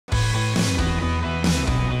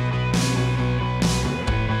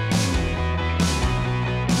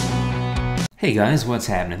Hey guys, what's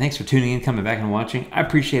happening? Thanks for tuning in, coming back and watching. I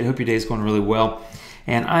appreciate it. Hope your day's going really well.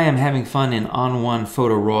 And I am having fun in On1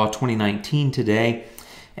 Photo Raw 2019 today.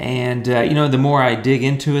 And the more I dig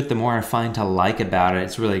into it, the more I find to like about it.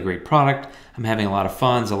 It's really a great product. I'm having a lot of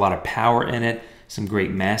fun. There's a lot of power in it, some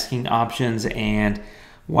great masking options. And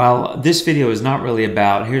while this video is not really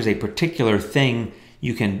about here's a particular thing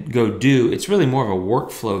you can go do, it's really more of a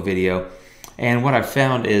workflow video. And what I've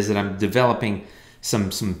found is that I'm developing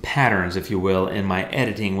some patterns, if you will, in my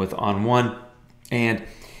editing with On1. And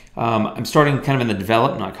I'm starting kind of in the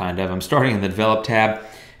develop, not kind of, I'm starting in the develop tab,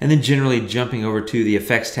 and then generally jumping over to the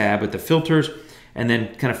effects tab with the filters, and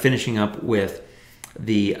then kind of finishing up with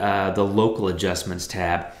the local adjustments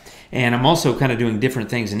tab. And I'm also kind of doing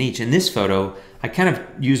different things in each. In this photo, I kind of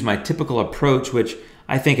use my typical approach, which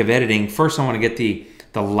I think of editing. First, I want to get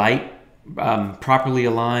the light properly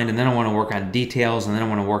aligned, and then I want to work on details, and then I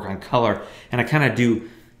want to work on color, and I kind of do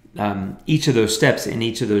each of those steps in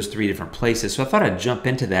each of those three different places. So I thought I'd jump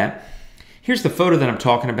into that. Here's the photo that I'm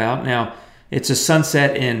talking about. Now, it's a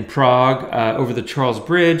sunset in Prague over the Charles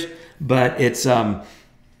Bridge, but it's the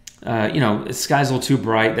sky's a little too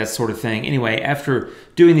bright, that sort of thing. Anyway, after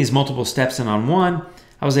doing these multiple steps in On1,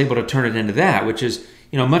 I was able to turn it into that, which is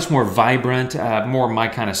much more vibrant, more my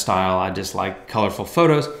kind of style. I just like colorful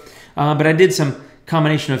photos. But I did some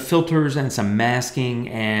combination of filters and some masking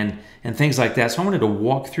and things like that. So I wanted to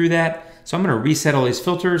walk through that. So I'm going to reset all these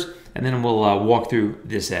filters, and then we'll walk through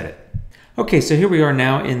this edit. Okay, so here we are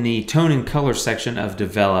now in the tone and color section of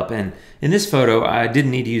develop. And in this photo, I didn't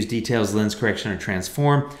need to use details, lens correction, or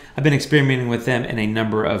transform. I've been experimenting with them in a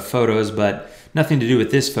number of photos, but nothing to do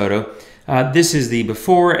with this photo. This is the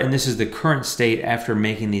before, and this is the current state after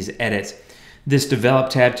making these edits. This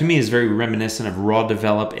develop tab to me is very reminiscent of raw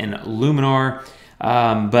develop in Luminar,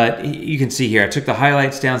 but you can see here I took the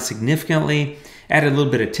highlights down significantly, added a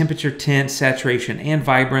little bit of temperature, tint, saturation, and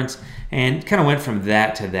vibrance, and kind of went from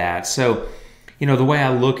that to that. So the way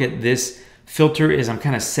I look at this filter is I'm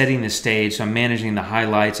kind of setting the stage. So I'm managing the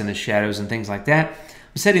highlights and the shadows and things like that.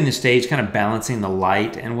 I'm setting the stage, kind of balancing the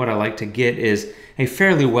light, and what I like to get is a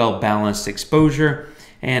fairly well balanced exposure.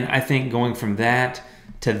 And I think going from that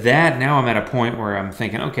to that, now I'm at a point where I'm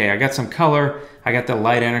thinking, okay, I got some color, I got the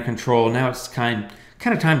light under control, now it's kind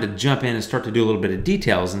of time to jump in and start to do a little bit of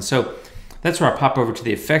details. And so that's where I pop over to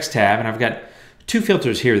the effects tab, and I've got two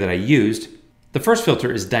filters here that I used. The first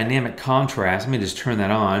filter is dynamic contrast. Let me just turn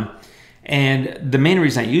that on. And the main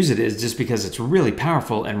reason I use it is just because it's really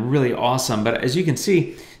powerful and really awesome. But as you can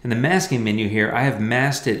see in the masking menu here, I have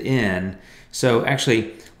masked it in. So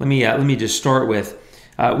actually, let me just start with,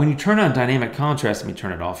 when you turn on dynamic contrast, let me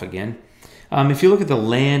turn it off again. If you look at the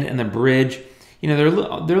land and the bridge, they're a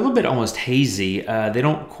little bit almost hazy. They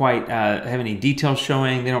don't quite have any details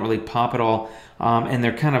showing. They don't really pop at all. And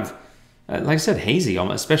they're kind of, like I said, hazy,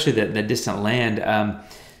 almost, especially the distant land.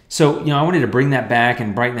 So I wanted to bring that back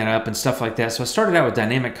and brighten that up and stuff like that. So I started out with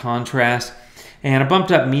dynamic contrast, and I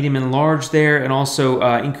bumped up medium and large there, and also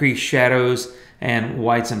increased shadows and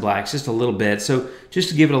whites and blacks just a little bit. So just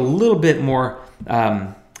to give it a little bit more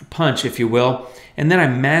punch, if you will. And then I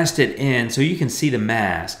masked it in so you can see the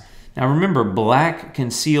mask. Now remember, black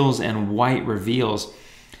conceals and white reveals.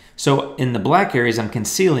 So in the black areas, I'm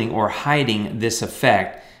concealing or hiding this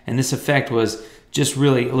effect. And this effect was just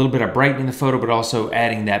really a little bit of brightening the photo, but also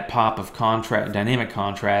adding that pop of contrast, dynamic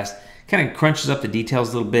contrast. Kind of crunches up the details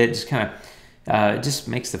a little bit, just kind of just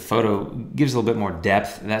makes the photo, gives a little bit more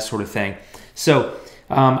depth, that sort of thing. So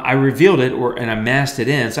I revealed it, and I masked it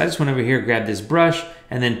in. So I just went over here, grabbed this brush,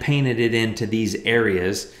 and then painted it into these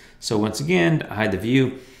areas. So once again, to hide the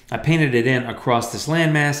view, I painted it in across this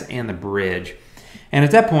landmass and the bridge. And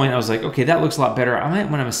at that point, I was like, okay, that looks a lot better. I might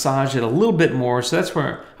want to massage it a little bit more. So that's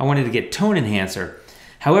where I wanted to get tone enhancer.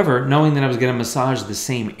 However, knowing that I was going to massage the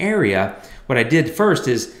same area, what I did first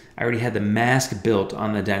is I already had the mask built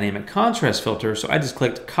on the dynamic contrast filter. So I just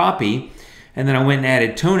clicked copy, and then I went and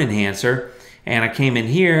added tone enhancer. And I came in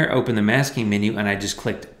here, opened the masking menu, and I just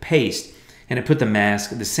clicked paste. And it put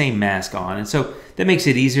the same mask on. And so that makes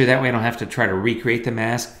it easier. That way I don't have to try to recreate the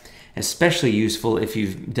mask. Especially useful if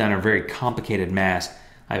you've done a very complicated mask.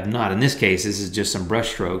 I have not. In this case, this is just some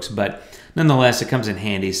brush strokes, but nonetheless, it comes in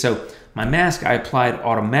handy. So my mask I applied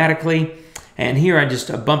automatically. And here I just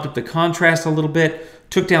bumped up the contrast a little bit,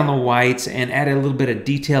 took down the whites, and added a little bit of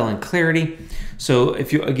detail and clarity. So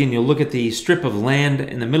if you, again, you'll look at the strip of land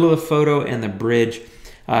in the middle of the photo and the bridge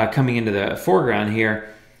coming into the foreground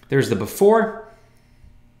here. There's the before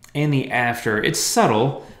and the after. It's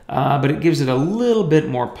subtle, but it gives it a little bit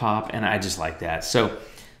more pop, and I just like that. So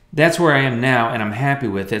that's where I am now, and I'm happy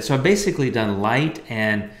with it. So I've basically done light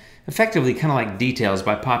and effectively kind of like details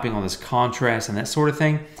by popping on this contrast and that sort of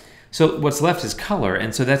thing. So what's left is color,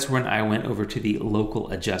 and so that's when I went over to the local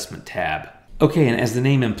adjustment tab. Okay, and as the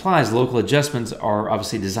name implies, local adjustments are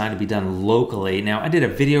obviously designed to be done locally. Now, I did a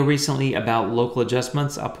video recently about local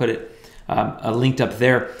adjustments. I'll put it linked up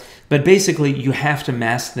there. But basically, you have to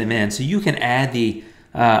mask them in. So you can add the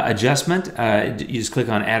adjustment. You just click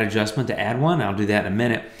on Add Adjustment to add one. I'll do that in a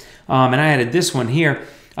minute. And I added this one here,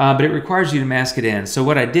 but it requires you to mask it in. So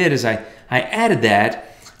what I did is I added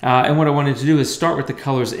that, and what I wanted to do is start with the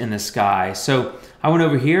colors in the sky. So I went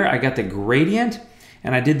over here, I got the gradient,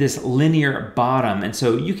 and I did this linear bottom. And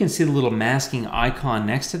so you can see the little masking icon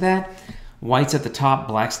next to that. White's at the top,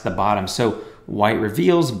 black's at the bottom. So white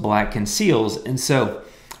reveals, black conceals. And so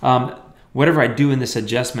whatever I do in this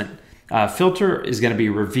adjustment filter is going to be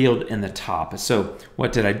revealed in the top. So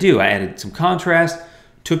what did I do? I added some contrast,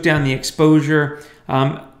 took down the exposure,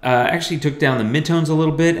 actually took down the midtones a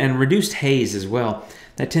little bit, and reduced haze as well.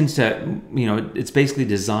 That tends to, it's basically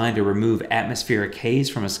designed to remove atmospheric haze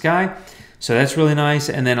from a sky. So that's really nice.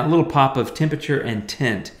 And then a little pop of temperature and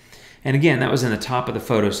tint. And again, that was in the top of the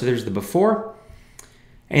photo. So there's the before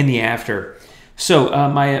and the after. So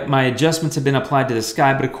my adjustments have been applied to the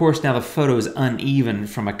sky, but of course now the photo is uneven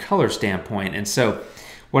from a color standpoint. And so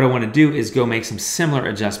what I want to do is go make some similar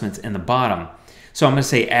adjustments in the bottom. So I'm going to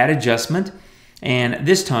say Add Adjustment. And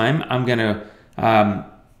this time I'm going to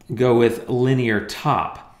go with Linear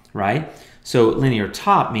Top, right? So linear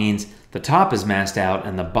top means the top is masked out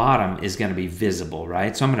and the bottom is going to be visible,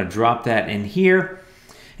 right? So I'm going to drop that in here.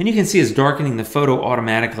 And you can see it's darkening the photo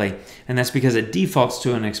automatically, and that's because it defaults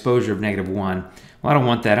to an exposure of -1. Well, I don't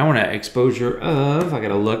want that. I want an exposure of, I got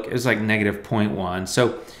to look, it's like -0.1.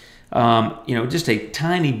 So, just a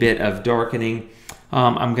tiny bit of darkening.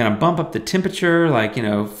 I'm going to bump up the temperature, like,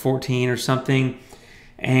 14 or something.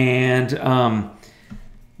 And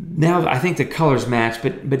now I think the colors match,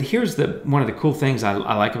 but here's one of the cool things I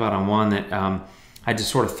like about On1 that I just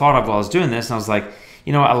sort of thought of while I was doing this, and I was like,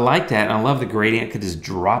 I like that, and I love the gradient. I could just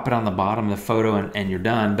drop it on the bottom of the photo and you're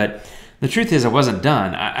done. But the truth is I wasn't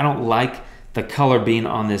done. I don't like the color being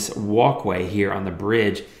on this walkway here on the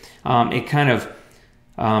bridge. It kind of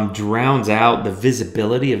drowns out the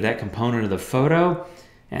visibility of that component of the photo,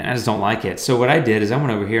 and I just don't like it. So what I did is I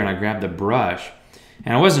went over here and I grabbed the brush.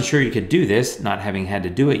 And I wasn't sure you could do this, not having had to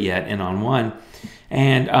do it yet in On1.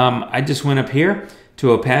 And I just went up here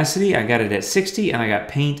to opacity. I got it at 60 and I got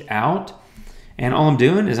paint out. And all I'm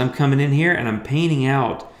doing is I'm coming in here and I'm painting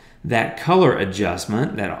out that color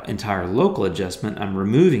adjustment, that entire local adjustment. I'm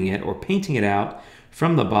removing it or painting it out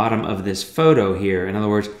from the bottom of this photo here. In other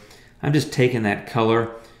words, I'm just taking that color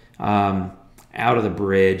out of the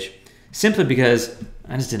bridge simply because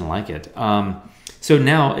I just didn't like it. So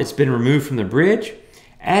now it's been removed from the bridge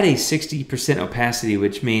at a 60% opacity,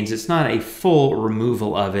 which means it's not a full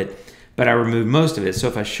removal of it, but I removed most of it. So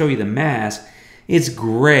if I show you the mask, it's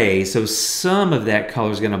gray, so some of that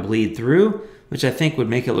color is going to bleed through, which I think would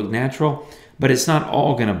make it look natural, but it's not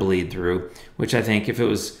all going to bleed through, which I think if it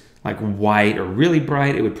was like white or really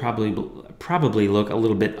bright, it would probably look a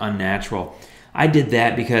little bit unnatural. I did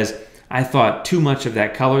that because I thought too much of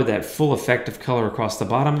that color, that full effect of color across the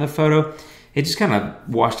bottom of the photo, it just kind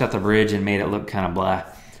of washed out the bridge and made it look kind of blah.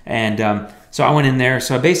 And so I went in there.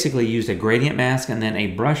 So I basically used a gradient mask and then a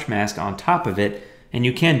brush mask on top of it. And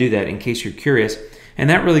you can do that in case you're curious. And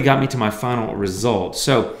that really got me to my final result.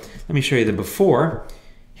 So let me show you the before.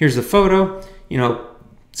 Here's the photo.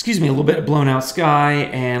 Excuse me, a little bit of blown out sky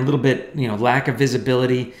and a little bit, lack of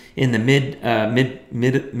visibility in the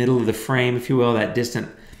middle of the frame, if you will, that distant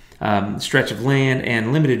stretch of land,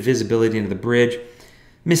 and limited visibility into the bridge.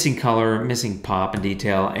 Missing color, missing pop and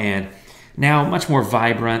detail, and now much more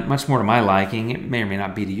vibrant, much more to my liking. It may or may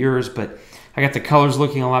not be to yours, but I got the colors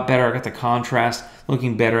looking a lot better. I got the contrast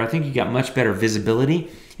looking better. I think you got much better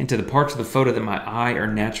visibility into the parts of the photo that my eye are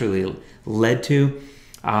naturally led to,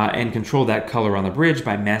 and control that color on the bridge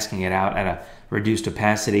by masking it out at a reduced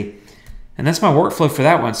opacity. And that's my workflow for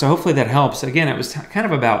that one. So hopefully that helps. Again, it was kind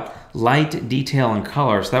of about light, detail, and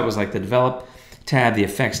color. So that was like the Develop tab, the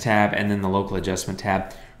Effects tab, and then the Local Adjustment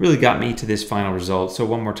tab. Really got me to this final result. So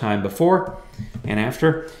one more time, before and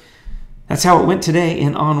after. That's how it went today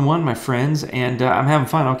in On1, my friends, and I'm having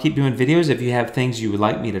fun. I'll keep doing videos. If you have things you would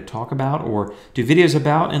like me to talk about or do videos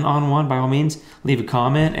about in On1, by all means, leave a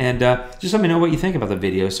comment and just let me know what you think about the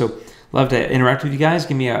video. So love to interact with you guys.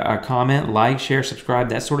 Give me a comment, like, share, subscribe,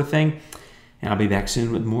 that sort of thing. And I'll be back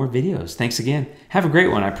soon with more videos. Thanks again. Have a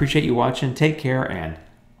great one. I appreciate you watching. Take care and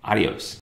adios.